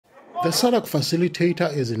The SADC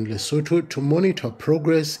facilitator is in Lesotho to monitor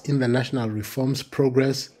progress in the national reforms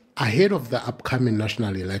progress ahead of the upcoming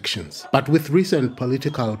national elections. But with recent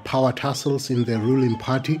political power tussles in the ruling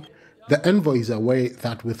party, the envoy is aware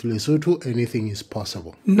that with Lesotho, anything is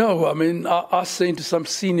possible. No, I mean, I was saying to some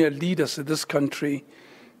senior leaders in this country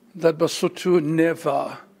that Lesotho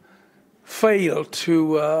never failed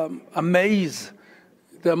to amaze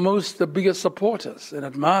the biggest supporters and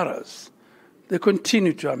admirers. They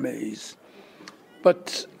continue to amaze.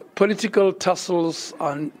 But political tussles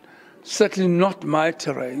are certainly not my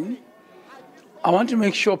terrain. I want to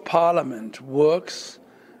make sure Parliament works,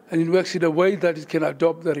 and it works in a way that it can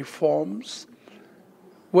adopt the reforms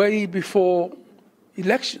way before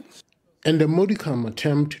elections. And a modicum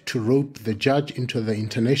attempt to rope the judge into the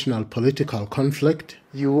international political conflict.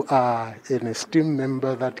 You are an esteemed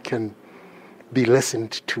member that can be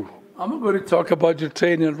listened to. I'm not going to talk about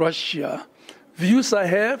Ukraine and Russia. Views I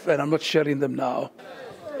have, and I'm not sharing them now.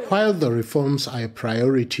 While the reforms are a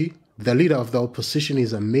priority, the leader of the opposition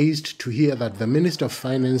is amazed to hear that the Minister of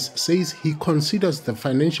Finance says he considers the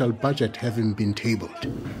financial budget having been tabled.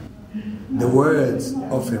 The words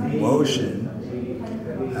of emotion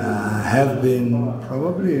have been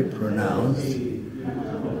probably pronounced,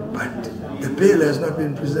 but the bill has not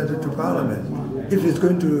been presented to Parliament. If it's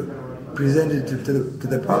going to present it to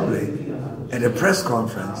the public at a press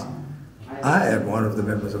conference, I am one of the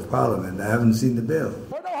members of Parliament. I haven't seen the bill.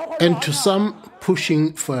 And to some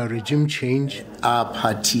pushing for a regime change, our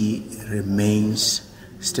party remains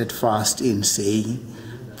steadfast in saying,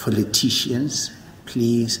 politicians,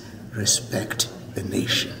 please respect the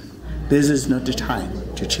nation. This is not the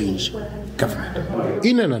time to change government.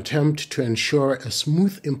 In an attempt to ensure a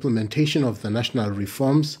smooth implementation of the national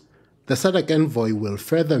reforms, the SADC envoy will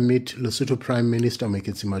further meet Lesotho Prime Minister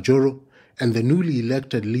Moketsi Majoro and the newly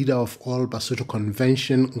elected leader of All Basotho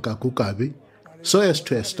Convention, Nkaku Kabi, so as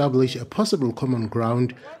to establish a possible common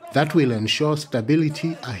ground that will ensure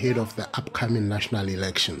stability ahead of the upcoming national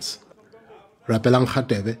elections. Rapelang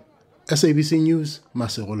Khatebe, SABC News,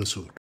 Masego, Lesotho.